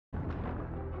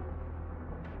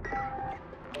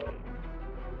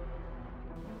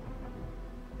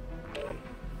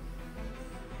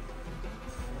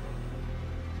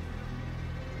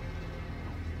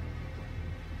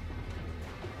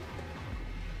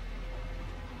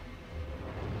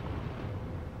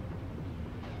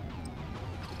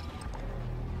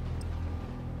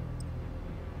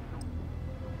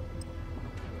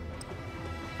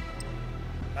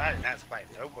I didn't have to fight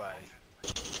nobody.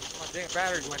 My damn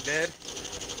batteries went dead.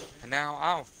 And now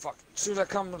I don't fuck. As soon as I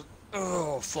come to.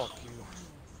 Oh, fuck you.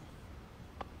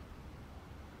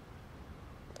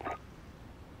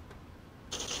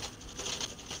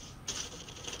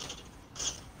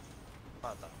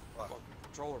 What the fuck? Fuck,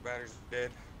 controller batteries are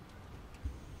dead.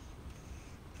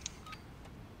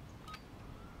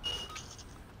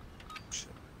 Shit.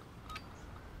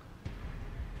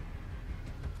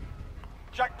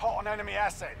 Jackpot on enemy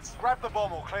assets. Grab the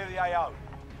bomb or clear the AO.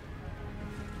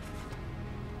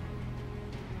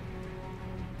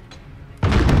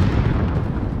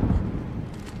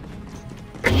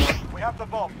 We have the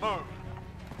bomb. Move.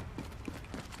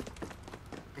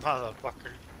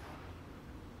 Motherfucker.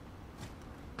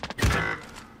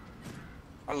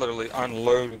 I literally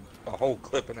unloaded a whole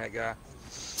clip in that guy.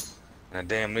 And I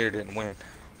damn near didn't win.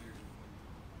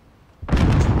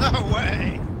 No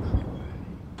way!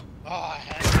 Oh,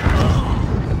 heck.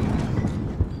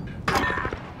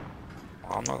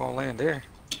 Oh, I'm not gonna land there.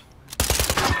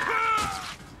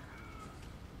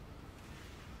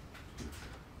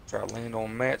 Try to land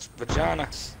on Matt's vagina.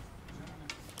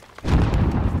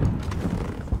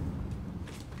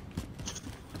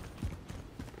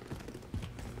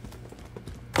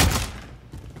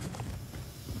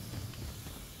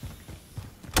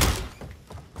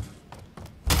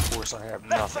 Of course, I have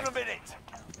Less nothing. than a minute.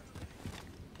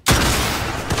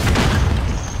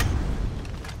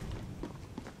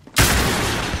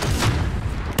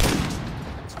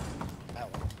 That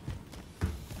one.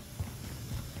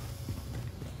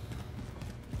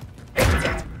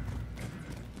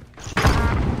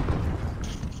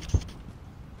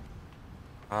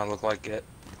 I look like that.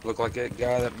 Look like that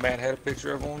guy that Matt had a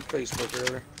picture of on Facebook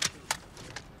earlier.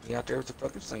 He out there with the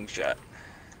fucking slingshot.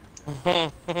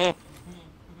 30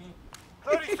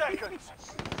 seconds.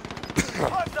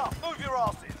 Time's up. Move your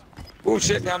asses. Oh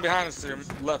shit! Down behind us to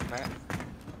the left, Matt.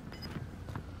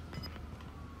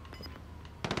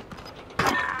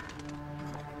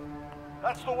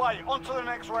 That's the way. On to the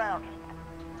next round.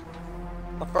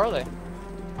 How far are they?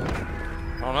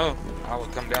 I don't know. I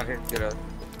would come down here and get a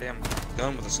damn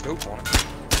gun with a scope on it.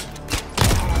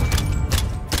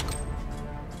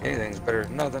 Anything's better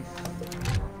than nothing.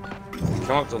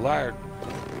 Come up the ladder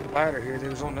here. They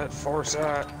was on that far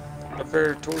side, up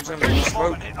there towards them Bomb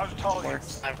smoke. and hit those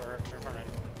targets. Sniper.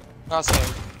 Not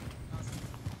so.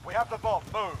 We have the bomb.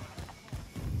 Move.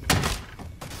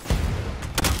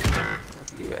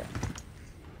 Look at you at.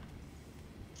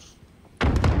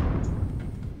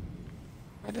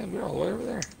 I didn't get all the way over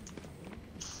there.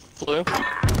 Flu?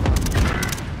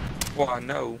 Well, I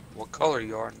know what color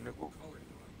you are. Nickel.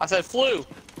 I said flu.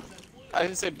 I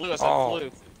didn't say blue, I said Oh.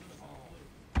 flu.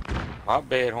 My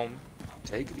bad, homie.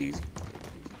 Take it easy.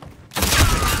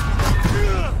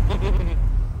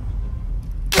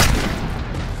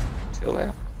 Still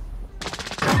there?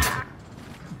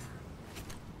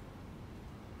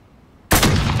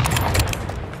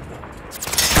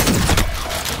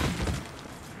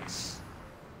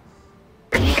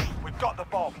 We've got the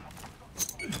bomb.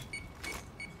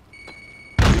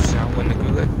 You sound when the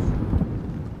good.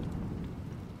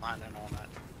 Mine and all that.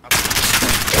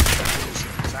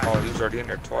 Oh, he was already in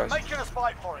there twice. Making us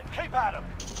fight for it. Keep at him.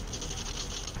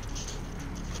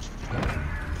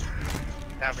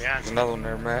 Down behind There's you. another one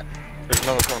there, Matt. There's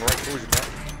another coming right towards you, Matt.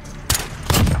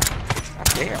 God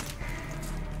damn.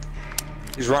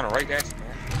 He's running right at you,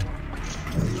 man.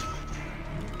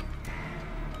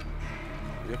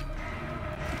 Yep.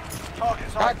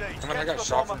 Target's God, ID. I Get mean, I to got the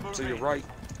shot bomb and from move to your in. right.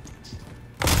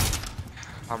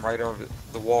 I'm right over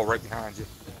the wall right behind you.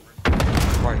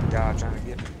 Right guy trying to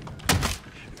get me.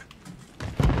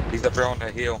 He's up there on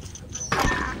that hill.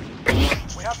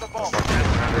 We have the bomb.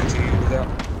 Right to you without.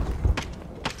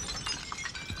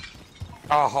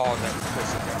 Oh, that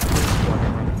pussy got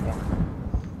running around the corner.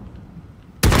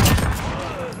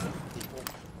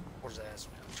 Where's the ass,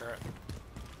 man? Try it.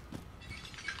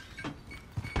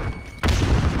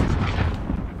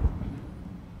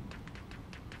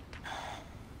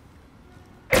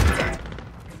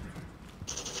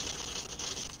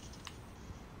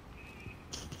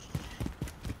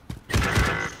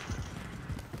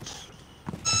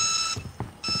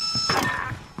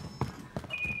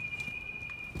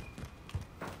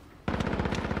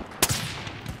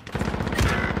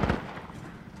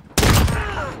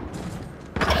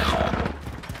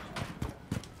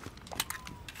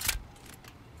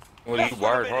 What are you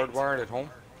wired, hardwired at home?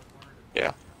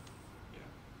 Yeah.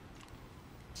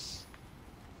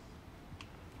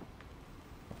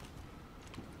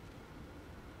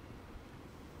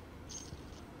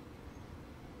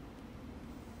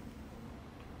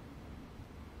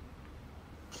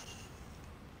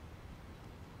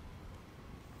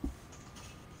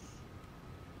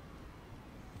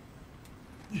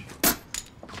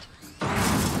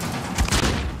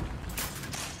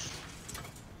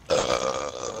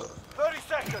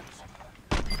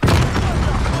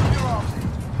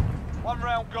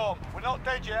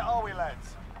 dead yet, are we,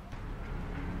 lads?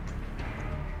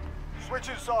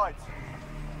 Switching sides.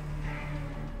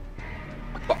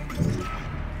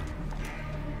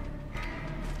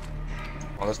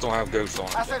 Well, let's don't have ghosts on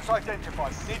it. Assets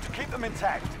identified. We need to keep them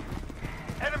intact.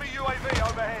 Enemy UAV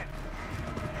overhead.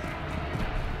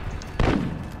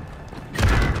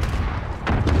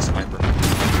 Sniper.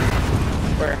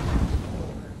 Where?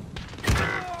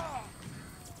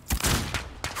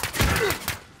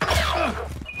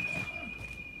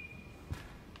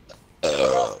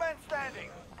 Last man standing.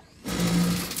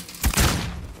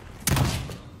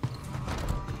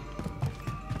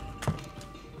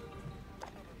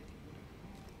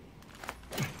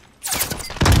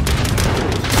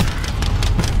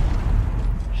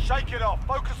 Shake it off.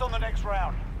 Focus on the next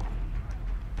round.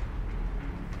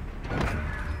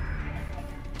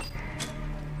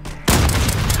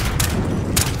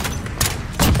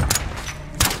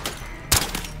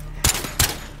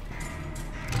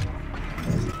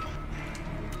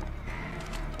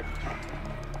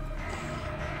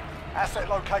 Asset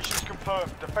locations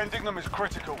confirmed. Defending them is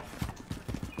critical.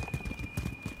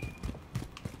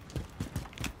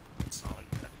 Solid.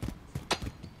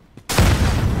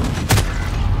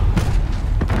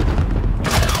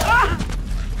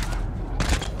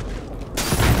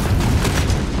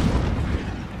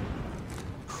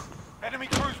 Enemy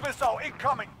cruise missile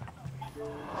incoming.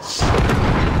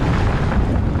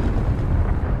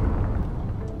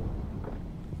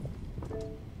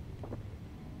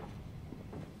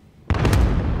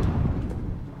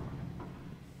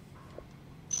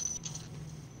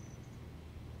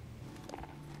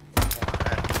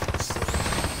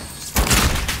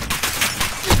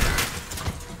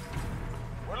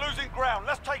 We're losing ground.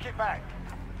 Let's take it back.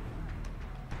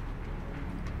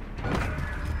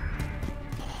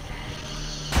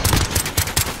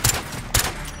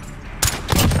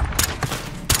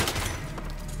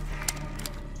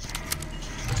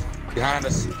 Behind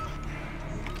us.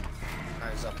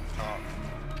 Guys up top.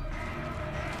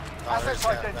 Oh, Assets there's a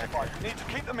guy back identified. there. We need to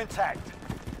keep them intact.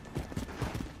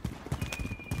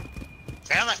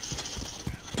 Damn it!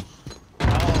 Oh,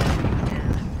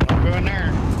 don't go in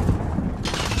there.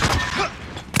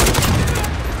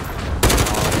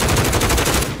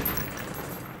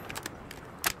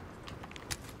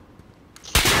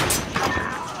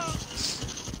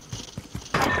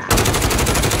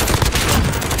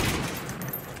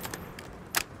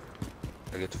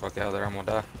 Get the fuck out of there, I'm gonna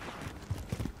die.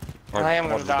 I am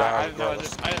gonna Or die. I didn't know I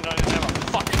didn't know I didn't have a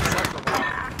fucking sniper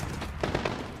rifle.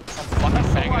 Some fucking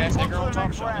faggot ass nigger on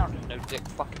top shot. No dick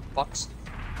fucking fucks.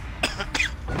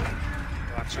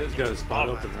 This guy's spot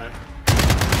open, right?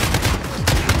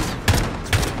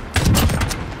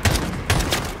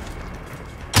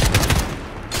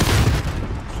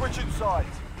 Switching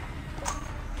sides.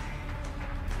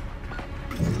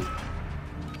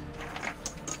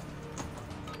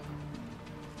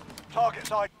 Target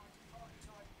side.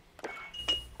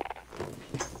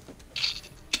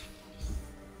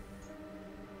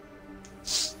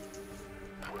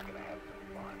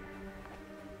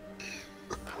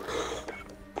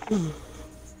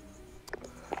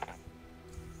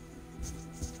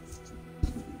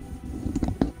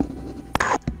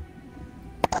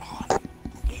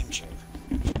 Game changer.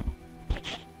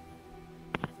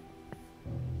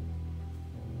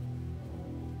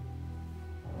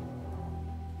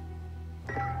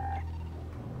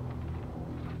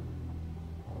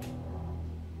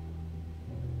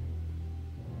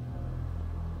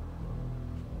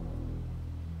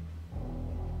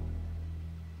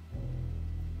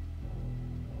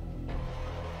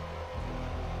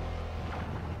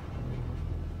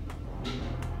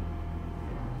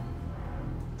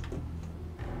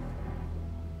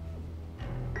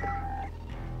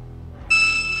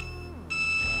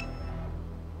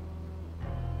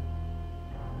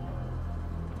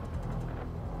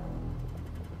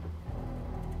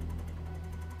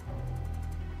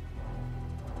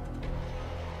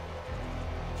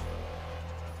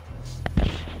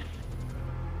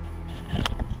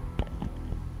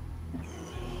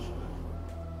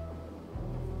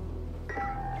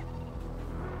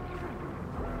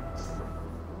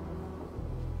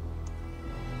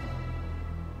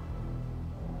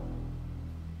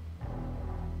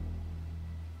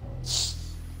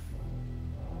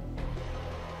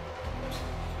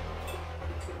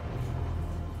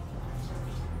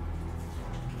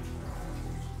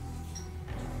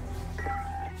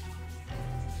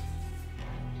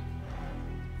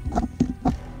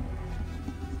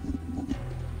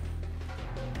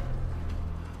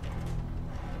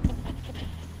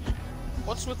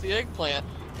 What's with the eggplant?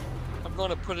 I'm going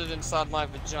to put it inside my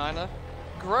vagina.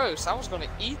 Gross, I was going to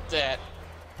eat that.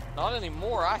 Not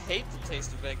anymore. I hate the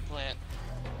taste of eggplant.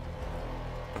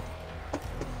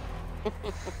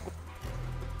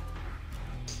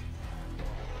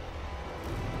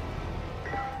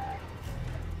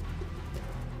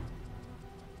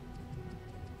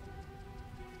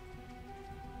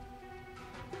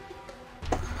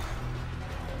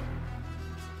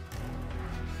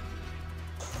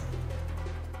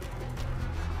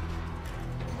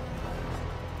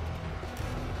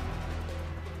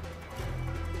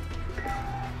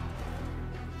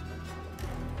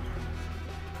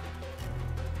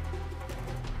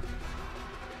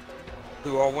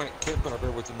 Who all went camping up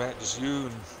there with you, Matt? Just you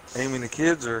and Amy and the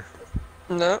kids, or?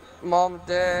 Nope. Mom,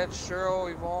 Dad,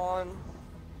 Cheryl, Yvonne,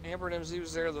 Amber and MZ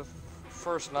was there the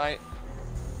first night.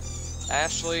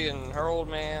 Ashley and her old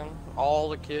man, all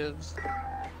the kids.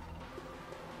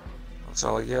 That's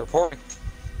all you had a party.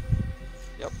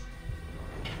 Yep.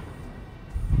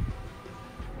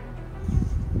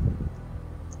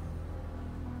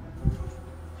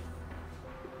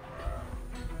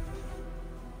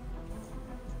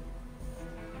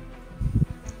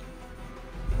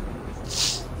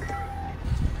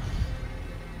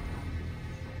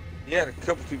 Yeah, a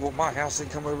couple people at my house, they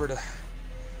come over to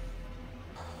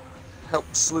help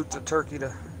salute the turkey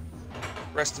to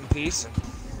rest in peace and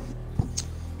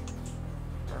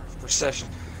procession.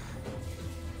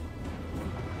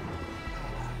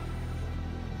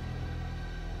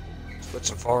 Split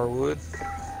some firewood.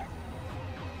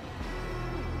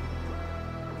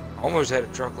 Almost had a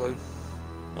truckload.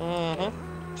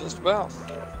 Mm-hmm. Just about.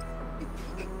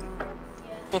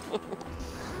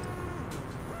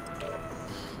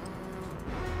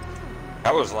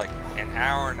 That was like an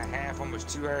hour and a half, almost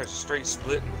 2 hours straight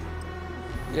splitting.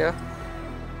 Yeah.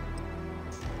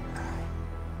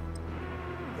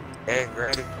 And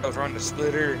Granny was running the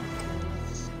splitter.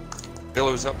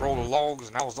 Billy was up rolling the logs,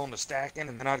 and I was on the stacking,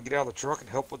 and then I'd get out of the truck and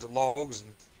help with the logs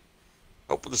and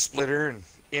help with the splitter and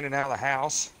in and out of the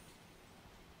house.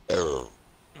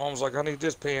 Mom was like, I need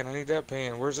this pan, I need that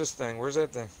pan. Where's this thing? Where's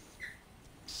that thing?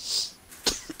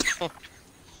 I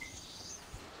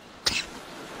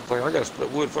was like, I gotta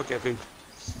split wood. Fuck that food.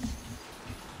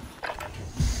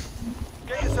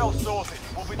 Get yourself sorted.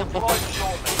 We'll be deployed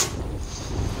shortly.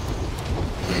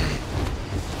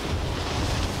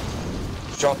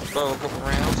 Shot the bow a couple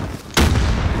rounds.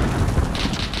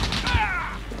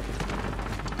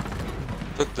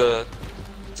 Took the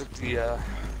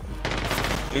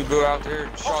new bow out there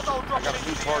and shot. I got a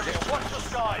new target. Watch the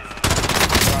skies.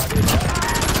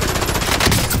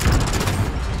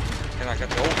 And I got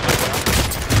the old bow out.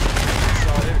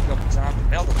 Shot it a couple times. And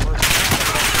now the first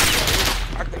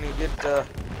time I couldn't even get the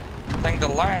thing to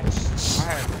latch. I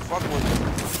had to fuck with it.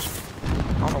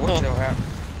 I don't know what the hell happened.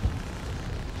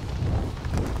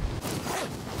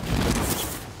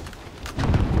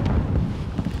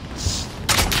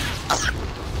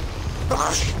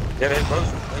 Yeah, they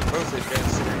both had been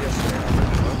sitting there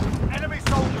yesterday. Enemy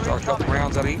soldier Shot a couple incoming.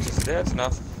 rounds out of each. I said, that's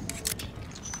enough.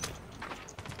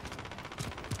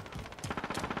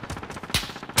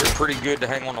 They're pretty good to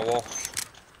hang on the wall.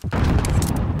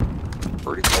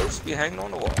 Pretty close to be hanging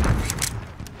on the wall.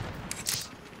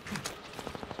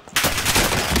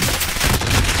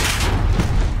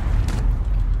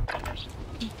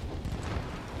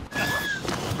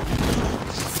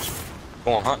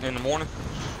 Going hunting in the morning?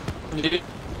 Yeah.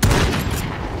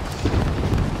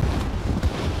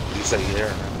 You say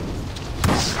yeah.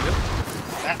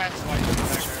 That's why you're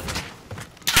back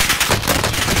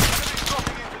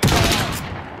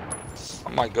early. I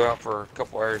might go out for a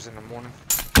couple hours in the morning.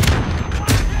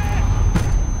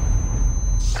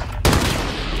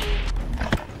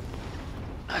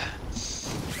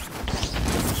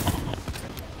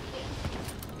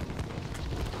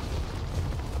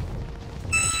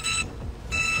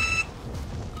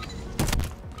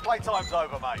 Playtime's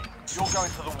over, mate. You're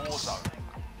going to the war zone.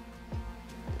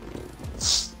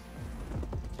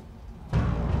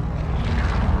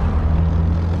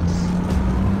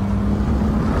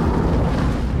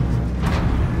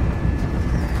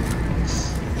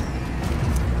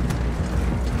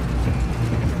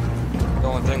 The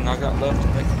only thing I got left to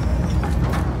make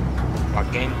my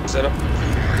game set up,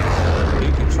 a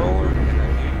new controller and a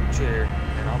new chair,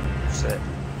 and I'm set.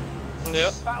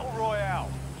 Yep. Battle Royale.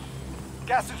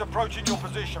 Gas is approaching your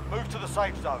position. Move to the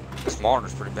safe zone. This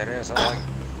monitor's pretty badass. I like it.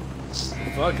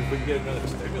 Fuck, if we can get another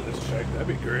stimulus check, that'd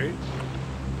be great.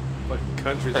 Fucking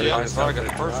countries. Hey, nice if I got the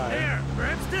Right. first one. There,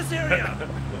 grabs this area.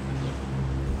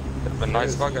 It'd been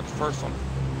nice if I got the first one.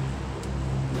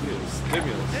 We need a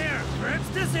stimulus. There, grabs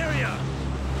this area.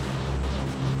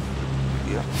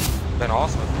 Yeah. Been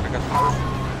awesome if I got the first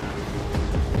one.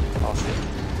 Oh shit.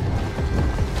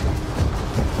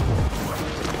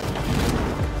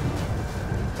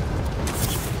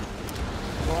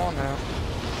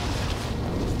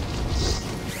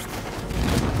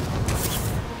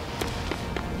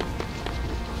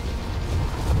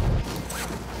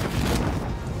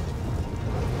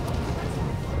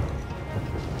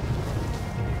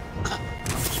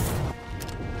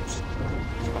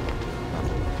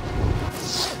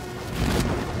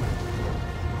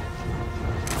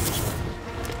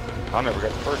 I never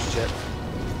got the first jet,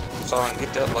 so I didn't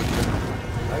get that lucky.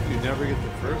 How do you never get the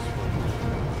first one?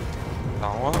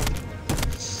 No,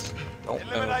 don't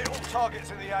know. Eliminate all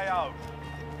targets in the AO.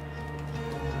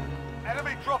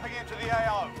 Enemy dropping into the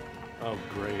AO. Oh,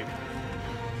 great.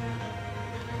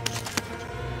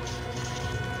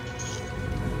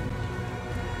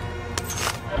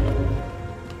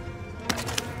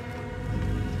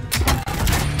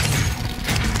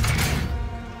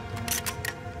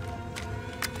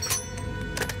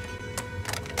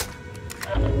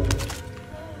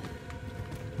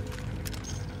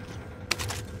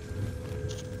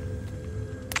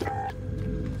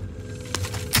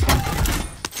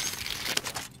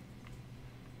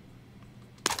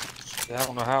 Yeah, I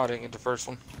don't know how I didn't get the first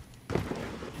one.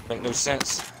 Make no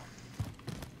sense.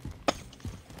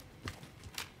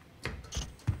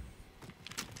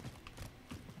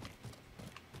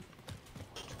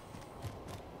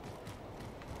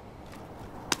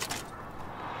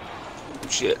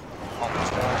 Shit.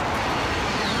 Almost died.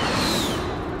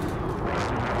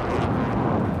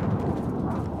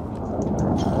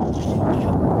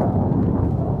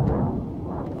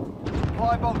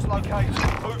 Supply box located.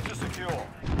 Move to secure.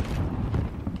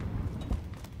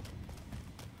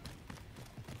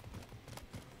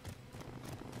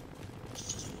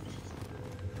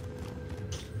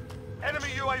 Enemy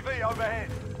UAV overhead.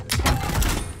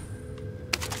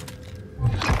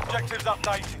 Objectives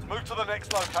updated. Move to the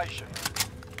next location.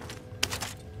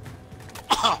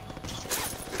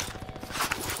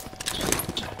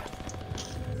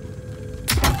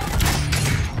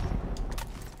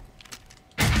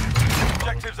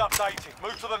 Objectives updated.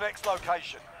 Move to the next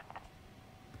location.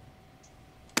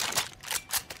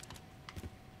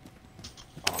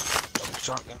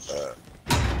 Shotgun.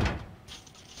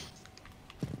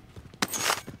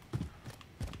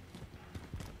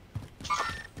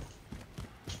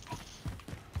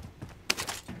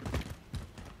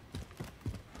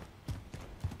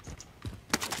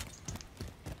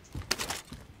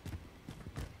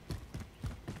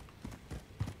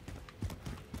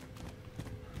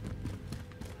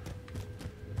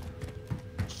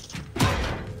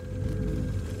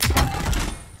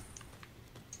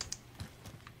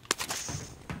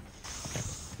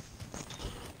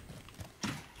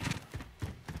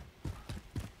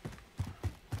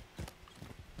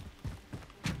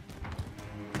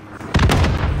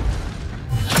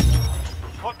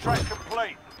 Contract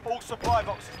complete. All supply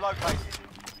boxes located.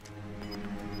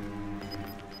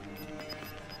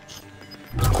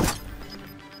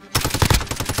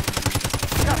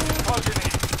 Gas is closing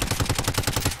in.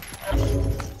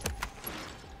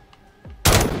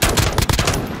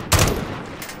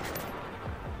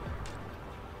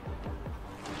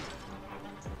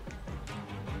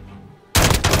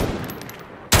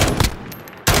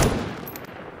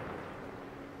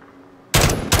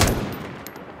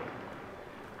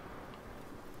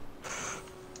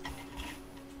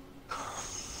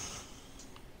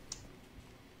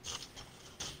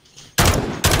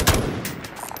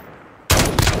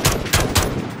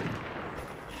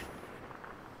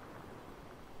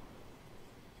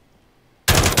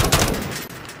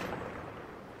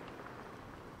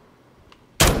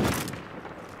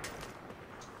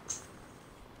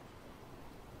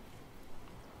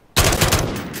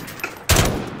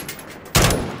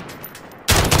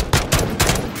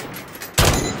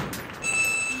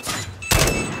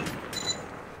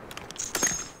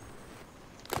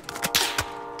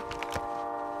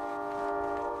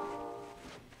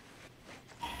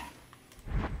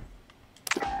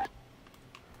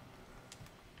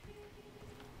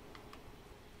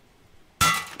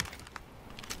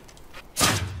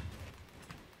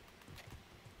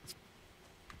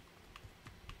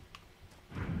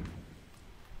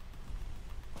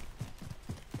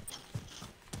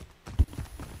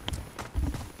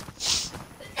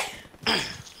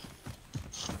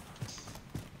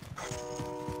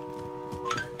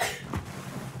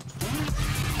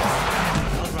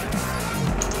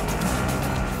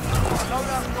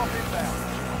 Loadout drop inbound.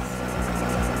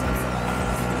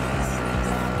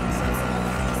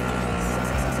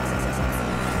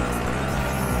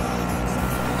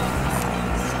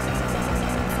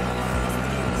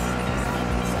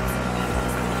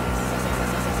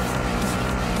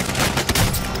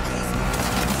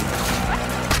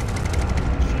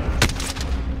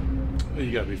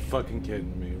 You gotta be fucking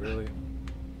kidding me, really?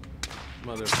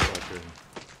 Motherfucker.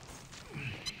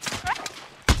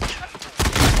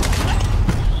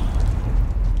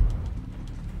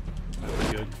 That's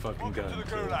a good fucking Welcome gun. to the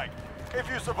too. Gulag. If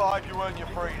you survive, you earn your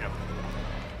freedom.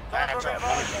 Time for a bit of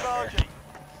argy-bargy.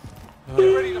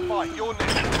 Get ready to fight. You're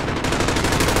next.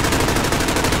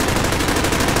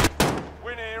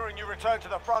 return to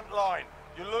the front line.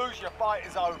 You lose, your fight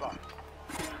is over.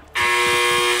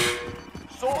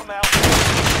 Sort them out.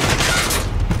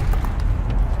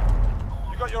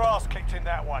 You got your ass kicked in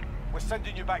that one. We're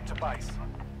sending you back to base.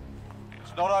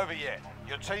 It's not over yet.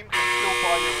 Your team can still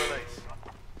buy your release.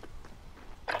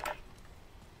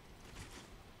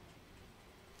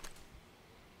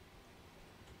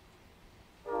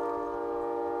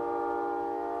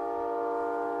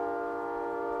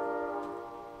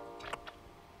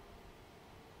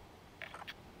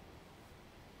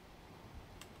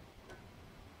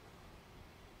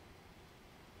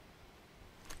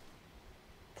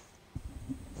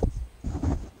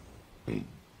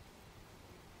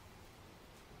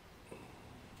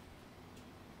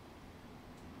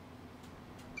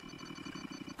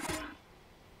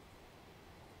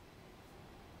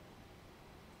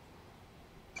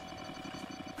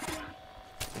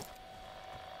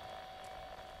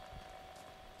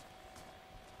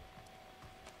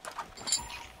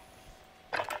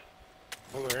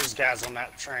 Oh, there's guys on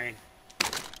that train.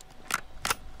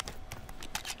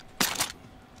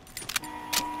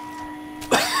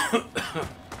 I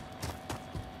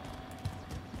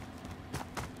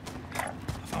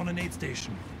found an aid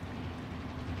station.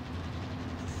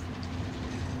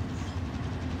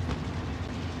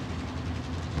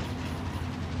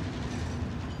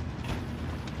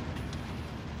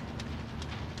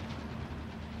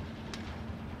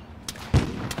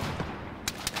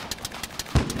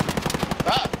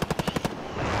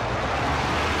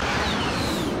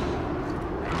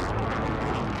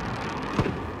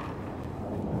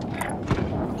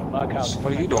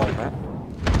 What are you doing, man?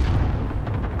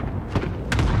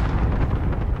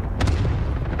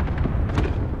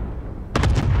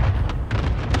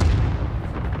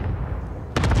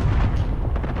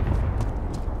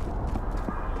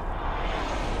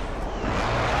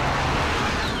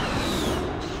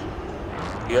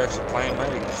 You actually playing,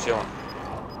 man? Or you just chilling?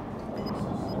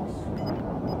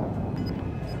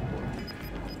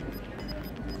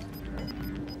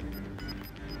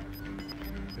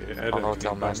 Yeah, I don't know what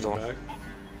y'all man's doing. back.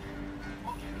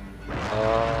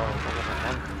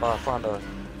 I found a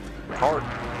card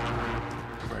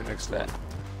Right next to that.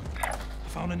 I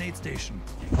found an aid station.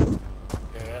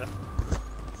 Yeah.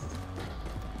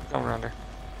 Come around there.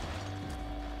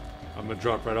 I'm gonna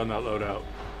drop right on that loadout.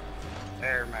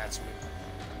 There, Matt's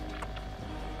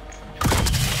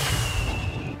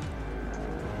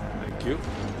Thank you.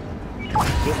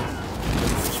 right there.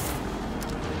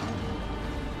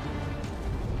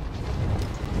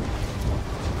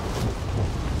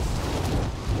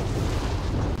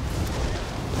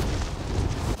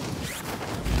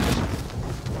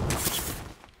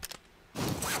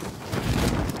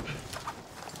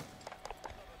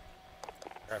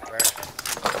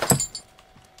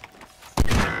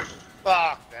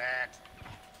 Fuck that.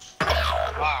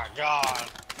 My God.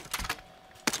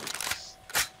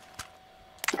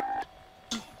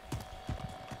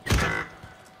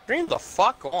 Stream the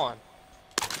fuck on.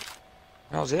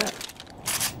 How's it?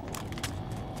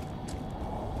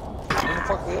 Where the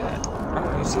fuck they at? I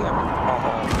don't even see him.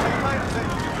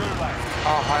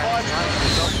 Oh, hi.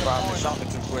 I shot me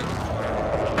too quick.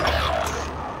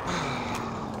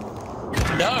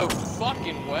 No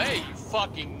fucking way, you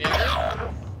fucking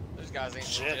nigger. Those guys ain't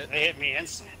Shit, shit. they hit me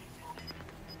instant.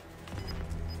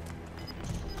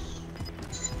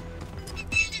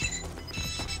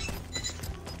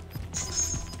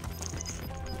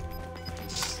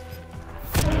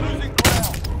 Losing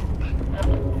ground.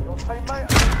 Your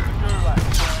teammate has been gulag.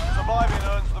 Surviving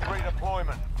earns them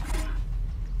redeployment.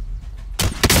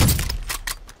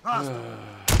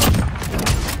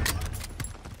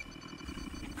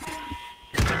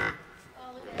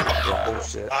 Yeah,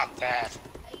 bullshit. Fuck that.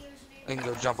 I can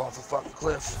go jump off a fucking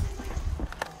cliff.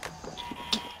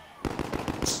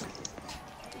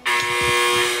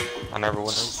 I never win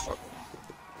those fucking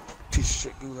piece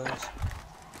of shit gulags.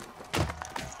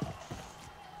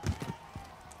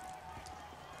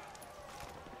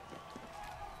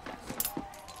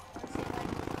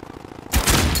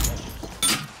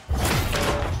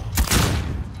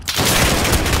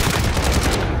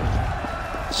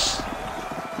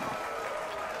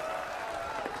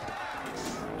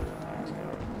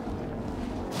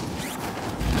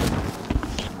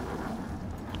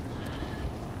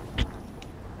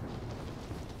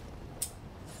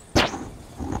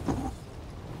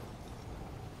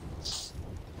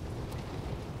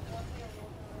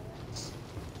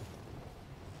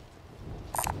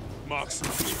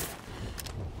 Moxie.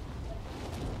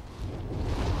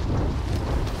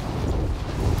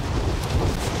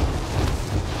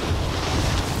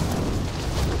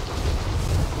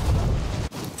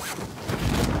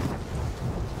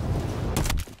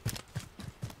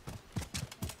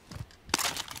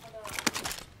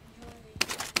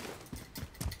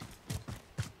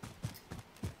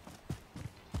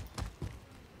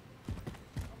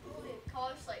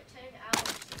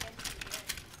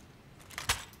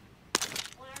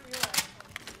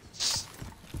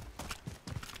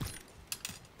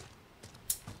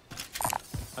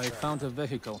 I found a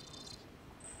vehicle.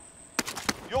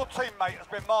 Your teammate has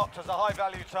been marked as a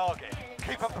high-value target.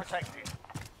 Keep them protected.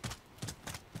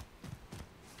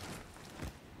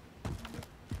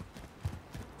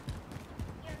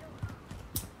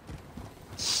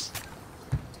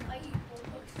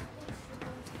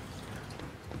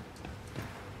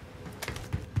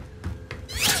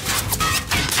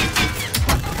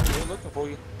 They're looking for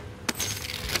you.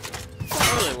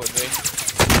 Really would be.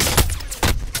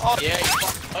 Oh yeah, you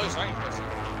fucking close, aren't you, pussy?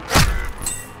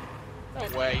 No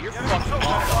way, you're fucking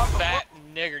long, fat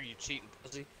nigger, you cheating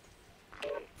pussy.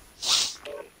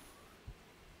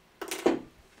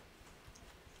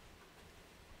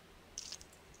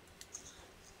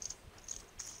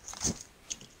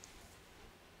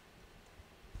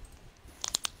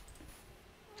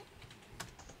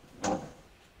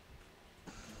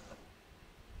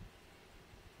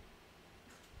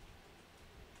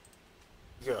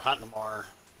 You go hunting tomorrow.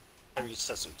 Maybe you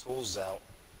set some tools out.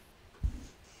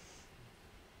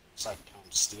 So I can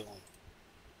come steal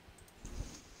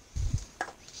them.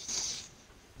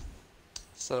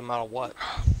 Set them out of what?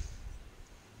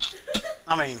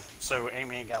 I mean, so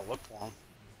Amy ain't gotta look for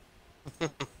them.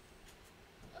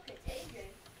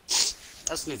 I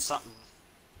just need something.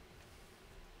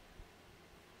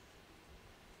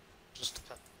 Just to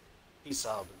cut a piece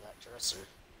out of that dresser.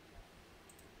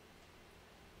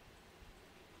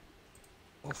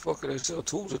 Well, fuck it, they sell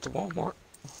tools at the Walmart.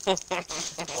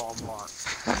 Walmart.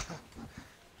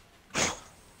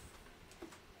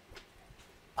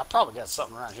 I probably got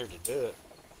something around here to do it.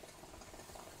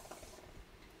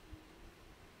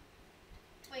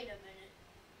 Wait a minute.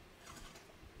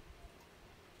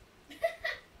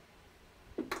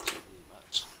 Pretty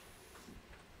much.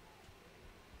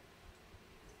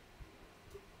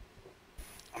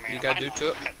 I mean, You I gotta might do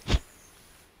not- to it?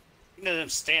 You know them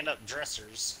stand-up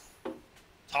dressers,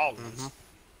 tall ones.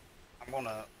 I'm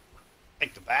gonna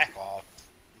take the back off,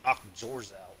 knock the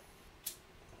drawers out,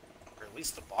 or at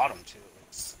least the bottom to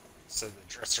it, so the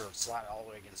dresser will slide all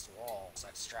the way against the wall. So I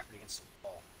can strap it against the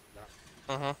wall.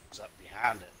 Then it goes up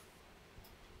behind it.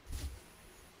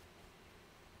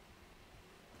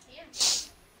 Yeah.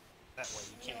 That way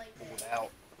you can't pull it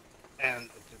out, and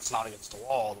if it's not against the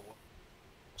wall,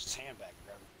 just hand back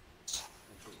grab it.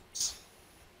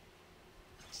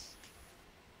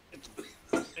 It's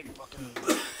big fucking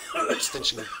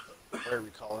extension, whatever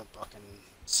you call it, fucking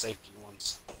safety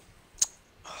ones.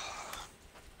 Are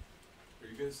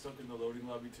you guys stuck in the loading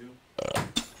lobby too?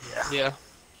 Yeah.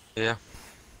 Yeah.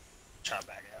 Try to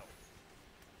back out.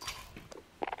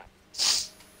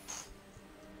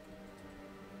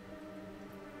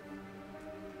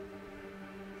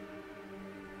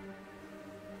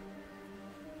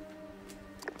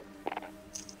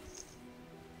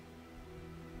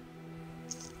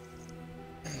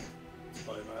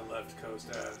 Probably my left coast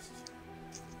ass.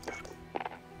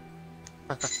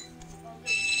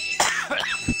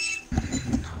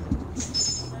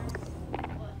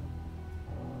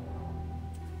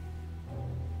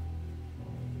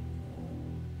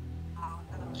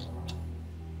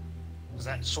 Cause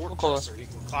that short Okay. dresser, you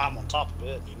can climb on top of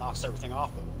it, and he knocks everything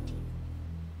off of it.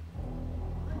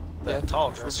 That Yeah,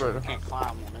 tall for dresser, sure. you can't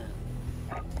climb on it.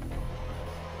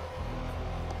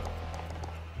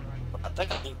 But I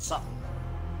think I need something.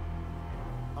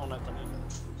 I don't know if I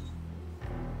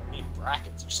need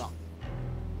brackets or something.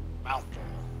 Mount the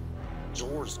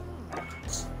drawers on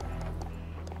it.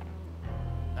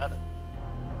 That'd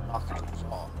knock the drawers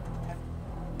off.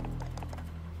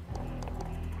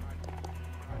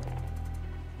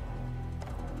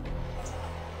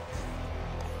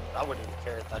 I wouldn't even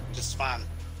care if I could just find,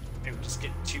 maybe just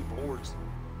get 2 boards.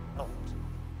 Oh.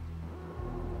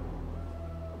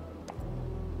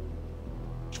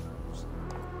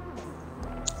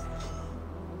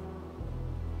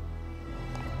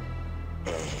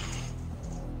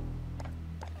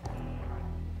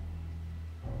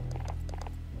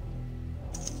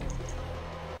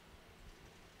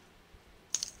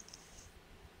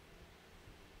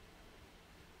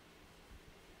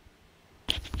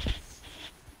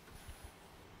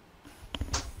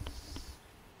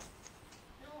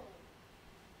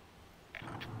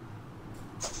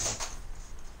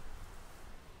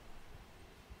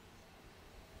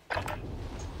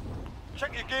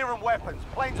 Check your gear and weapons.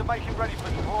 Planes are making ready for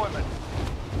deployment.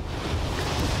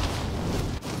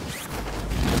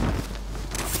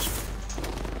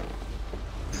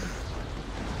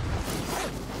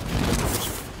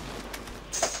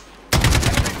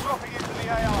 Enemy dropping into the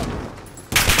AR.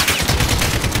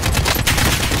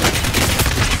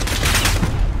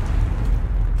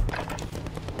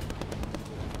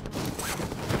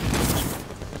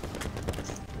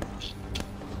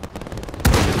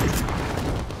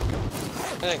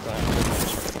 anything.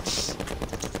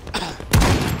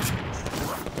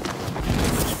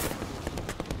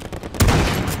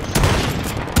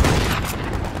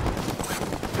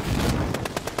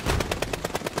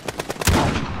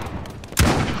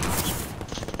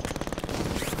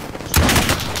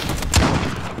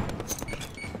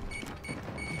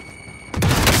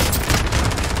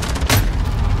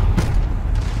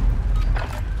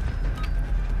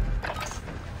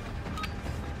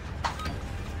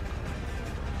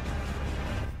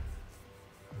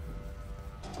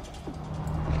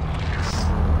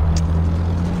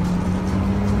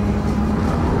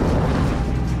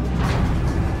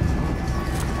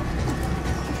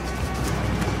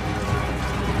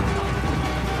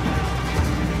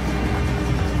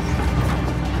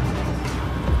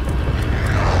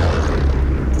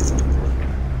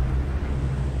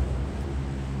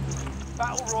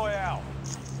 Battle Royale.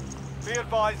 Be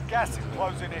advised, gas is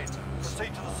closing in.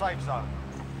 Proceed to the safe zone.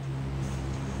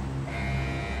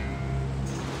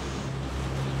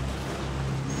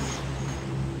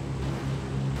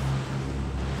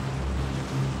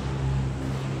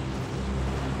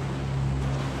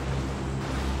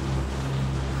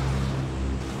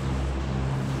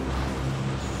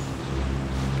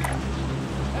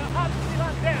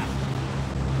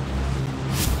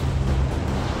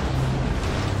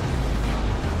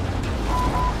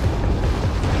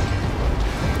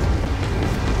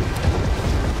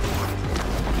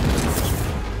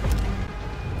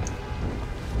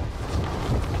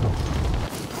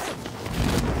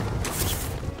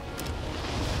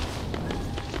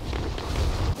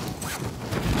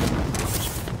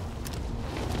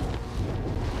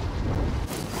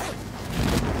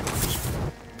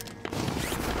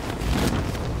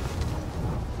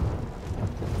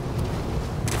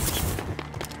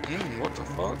 What the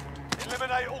fuck?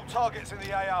 Eliminate all targets in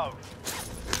the AO.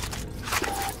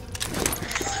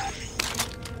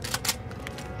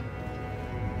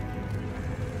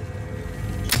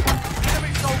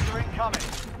 Enemy soldier incoming.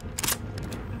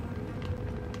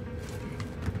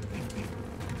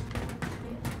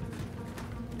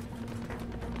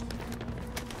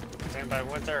 If anybody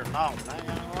went there or not, I ain't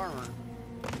got no armor.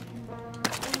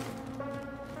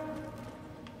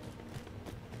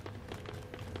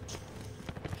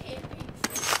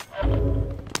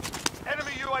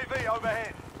 Enemy UAV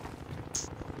overhead.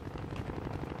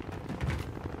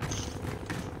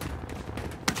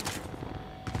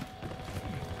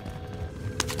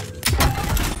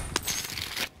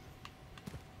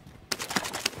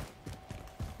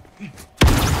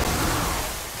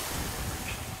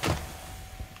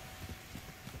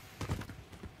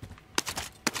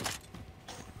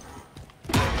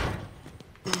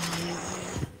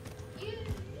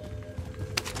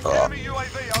 Enemy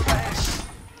UAV overhead.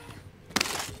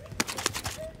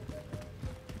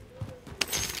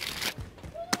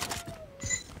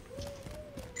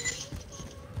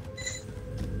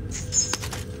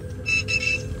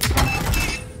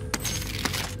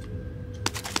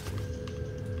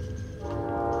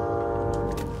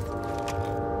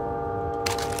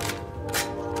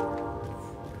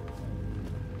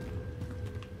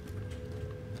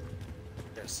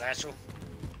 Got a satchel.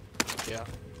 Yeah.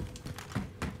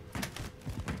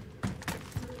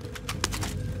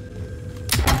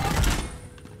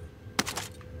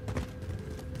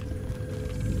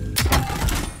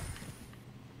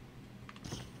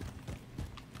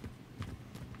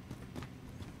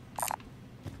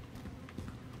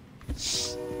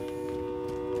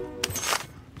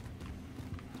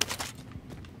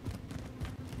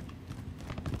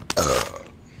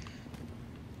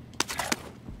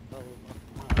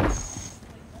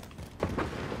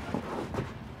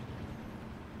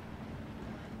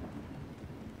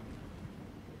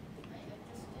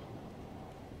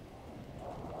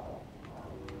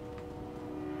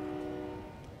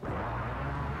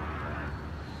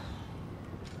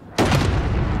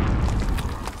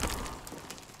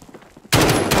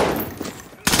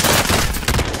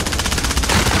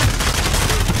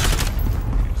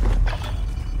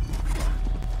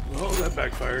 Oh, that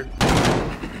backfired.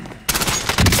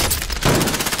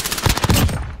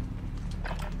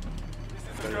 This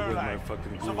is the Better win my Gulag.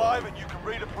 fucking gulag. Survive and you can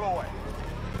redeploy.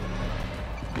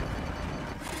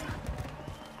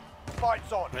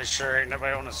 Fight's on. Make sure ain't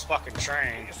nobody on this fucking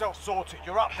train. Get yourself sorted.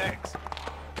 You're up next.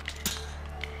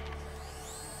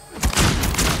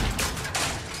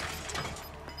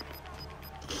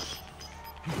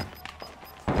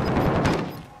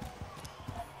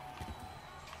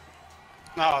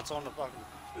 No, it's on the fucking.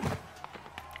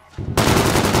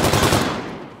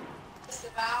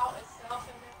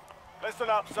 Listen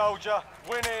up, soldier.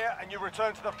 Win here and you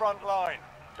return to the front line.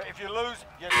 But if you lose,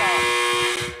 you're done.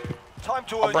 Time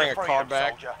to earn bring your a car freedom,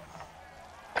 back. soldier.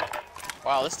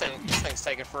 Wow, this thing's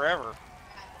taking forever.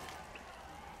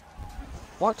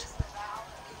 What?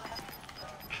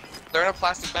 They're in a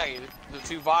plastic bag. The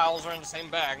 2 vials are in the same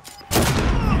bag.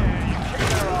 Yeah, you kick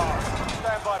their ass.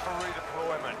 Stand by for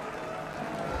redeployment.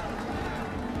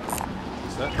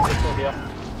 Is that?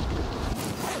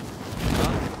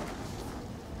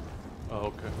 Oh,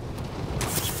 okay.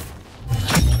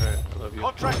 Alright, I love you.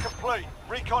 Contract complete.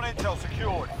 Recon intel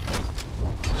secured.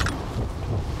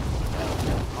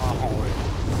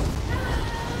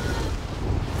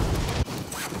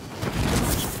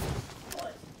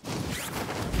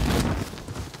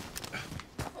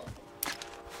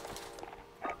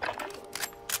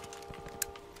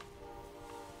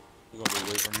 You gonna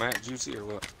be waiting for Matt Juicy or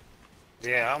what?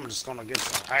 Yeah, I'm just gonna get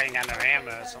some. I ain't got no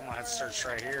ammo, so I'm gonna have to search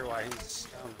right here while he's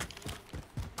coming.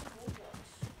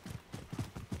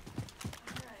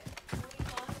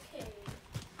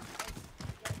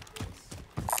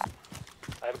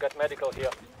 I've got medical here.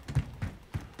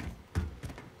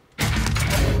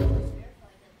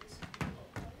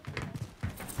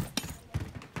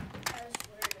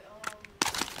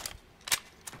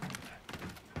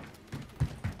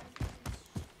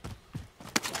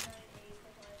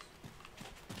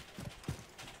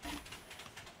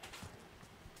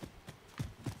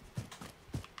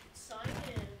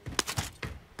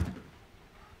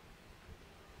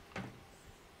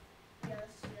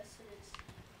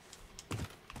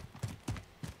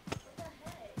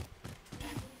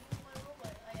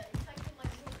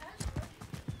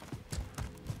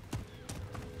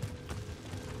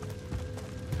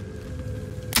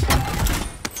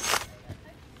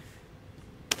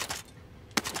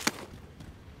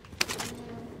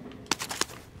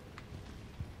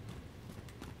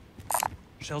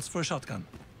 Shells for a shotgun.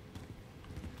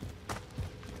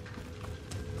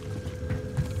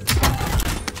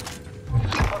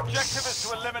 Objective is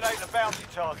to eliminate the bounty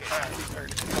target.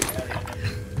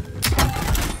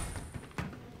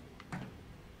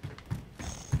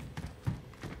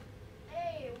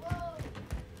 Hey, whoa!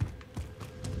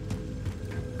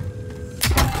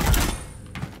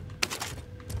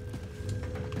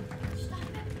 Stop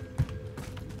it!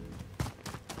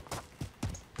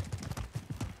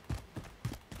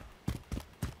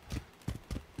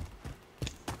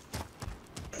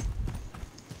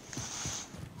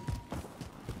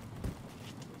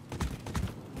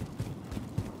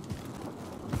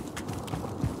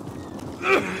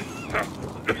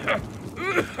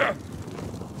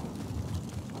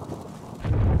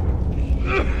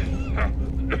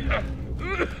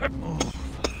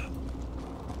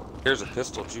 Here's a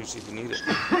pistol, Juicy, if you need it.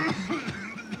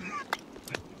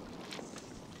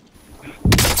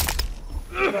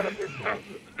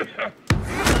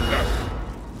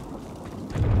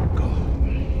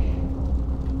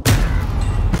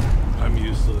 I'm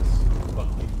useless.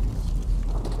 Fucking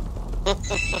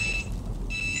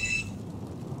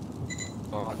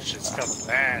Oh, Shit's coming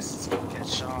fast. It's gonna get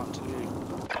shot too.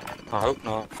 I hope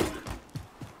not.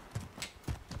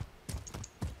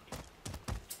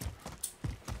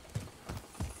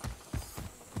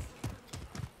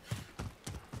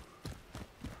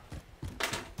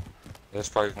 That's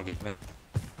probably gonna get me.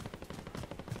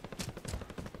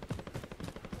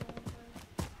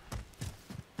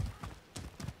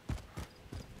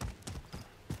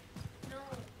 No.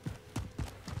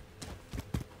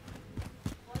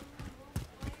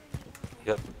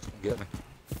 Yep, it's gonna get me.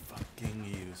 fucking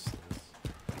useless.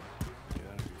 You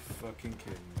gotta be fucking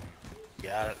kidding me. You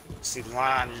gotta see the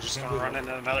line. You're just gonna run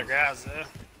into another guy's there.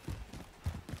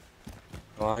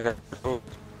 Well, I got. Oh,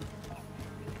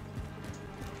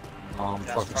 I'm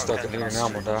Guys fucking probably stuck in heading here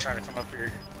across now. the I'm street gonna die. trying to come up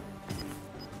here.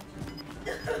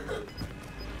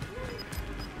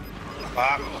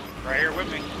 Bob, right here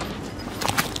with me.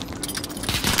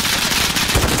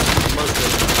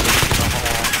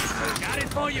 Got it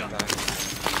for you.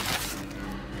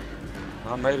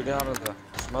 I made it out of the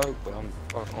smoke, but I'm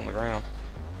fucking on the ground.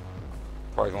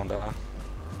 Probably gonna die.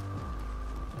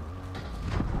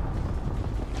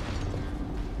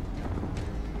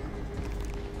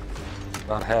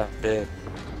 About half dead.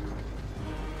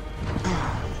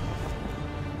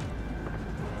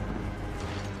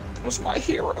 Was my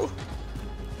hero.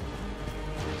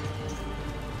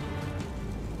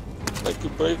 Thank you,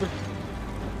 baby.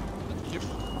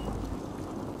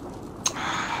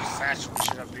 Satchel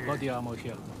shit up here. Body armor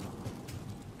here.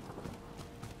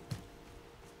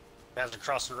 Guys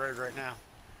across the road right now.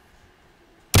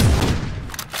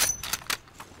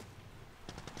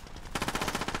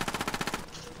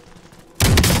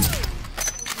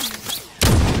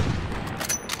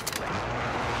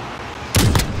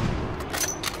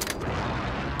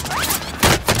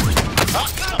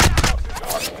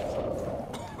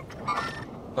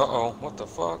 Uh-oh, what the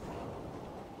fuck?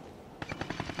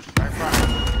 Right in front of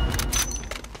me.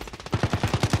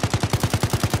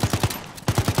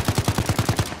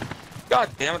 God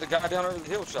damn it, the guy down over the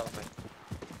hill shot me.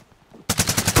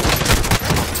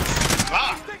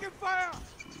 Ah!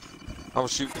 I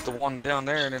was shooting at the one down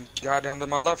there, and then the guy down to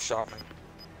my left shot me.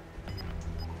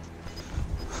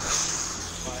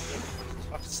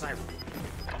 Fucking sniper.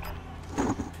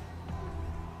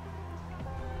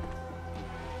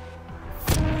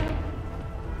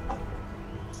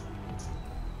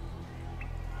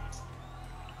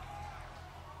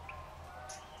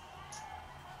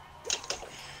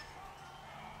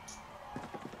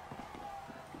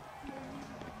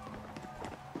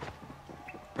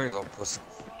 Here you go, pussy.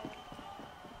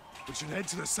 We should head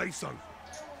to the safe zone.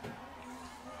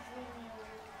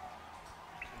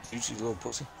 You see, little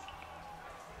pussy.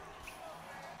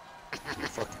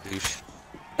 Fucking douche.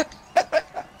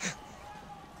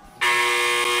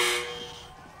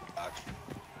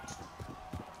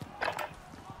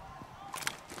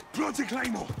 Planting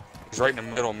Claymore. He's right in the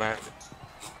middle, Matt.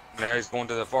 Now he's going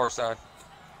to the far side.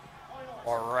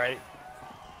 All right.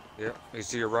 Yep, he's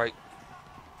to your right.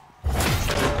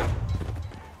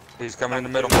 He's coming in the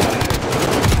middle. Shit.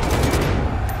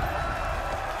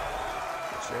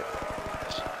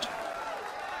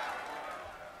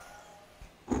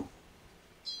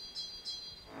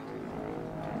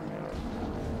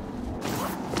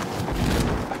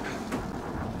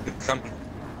 Coming.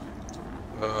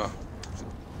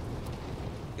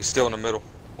 He's still in the middle,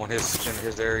 in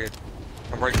his area.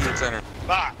 I'm right in the center.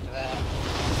 Fuck that.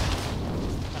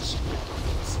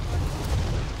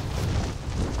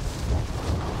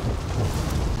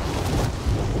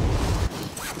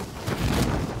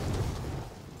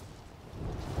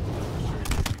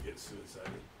 Get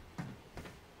suicided.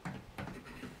 If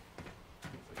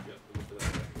I get them for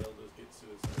that, they'll just get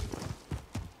suicided.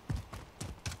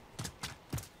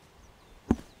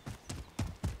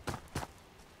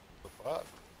 The fuck?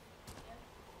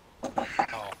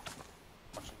 Oh.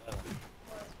 Watch that.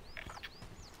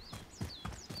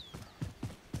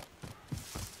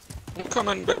 I'm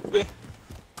coming, baby.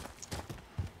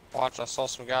 Watch, I saw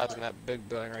some guys in that big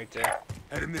building right there.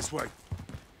 Heading this way.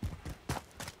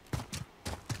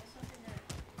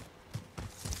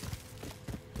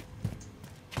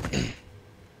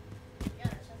 Yeah,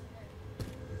 there's something there.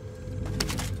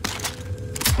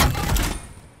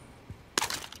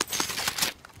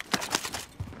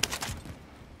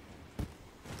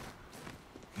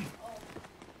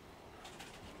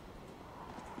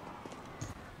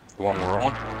 The one we're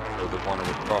on, or the one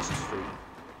across the street?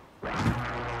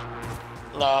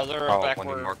 No, they're Oh, back when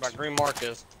he where marks. my green mark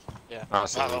is. Yeah. I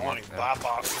It's not the one who buy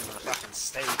box in the fucking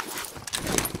state.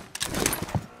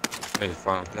 Hey,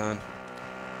 final gun.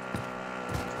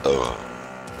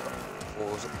 What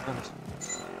was it?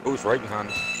 Oh, it's right behind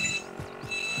us.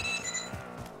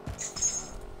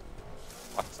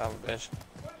 Fuck, son of a bitch.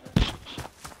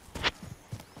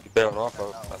 He bailed off of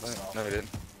it, I think. No, he didn't.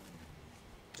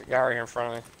 There's a guy right here in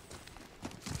front of me.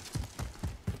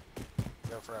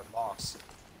 Go for that box.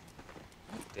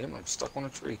 Damn, I'm stuck on a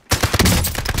tree.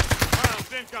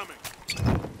 Rounds incoming.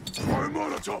 Throw a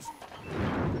Molotov.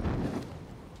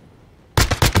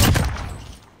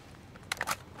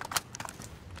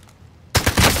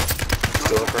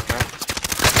 Still up right now?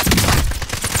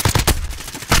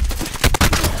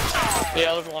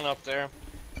 Yeah, there's one up there.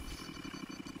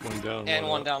 One down. And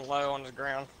one up. down low on the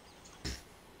ground.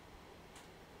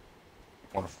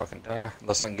 Wanna fucking die.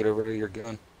 Unless I can get over to your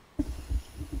gun.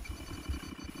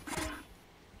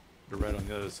 They're right on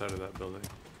the other side of that building.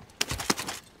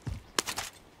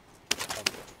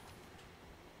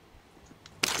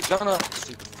 Get gun up,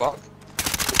 stupid fuck.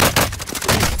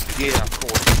 Yeah, of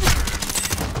course.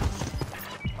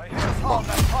 They hit us hard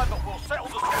that time, but we'll settle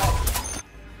the score.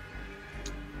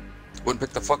 Wouldn't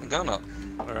pick the fucking gun up.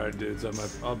 Alright, dudes,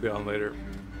 I'll be on later.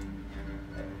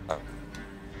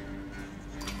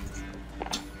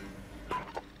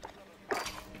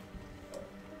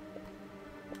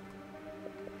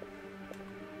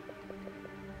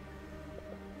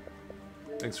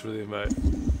 Thanks for the invite.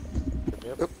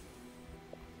 Yep.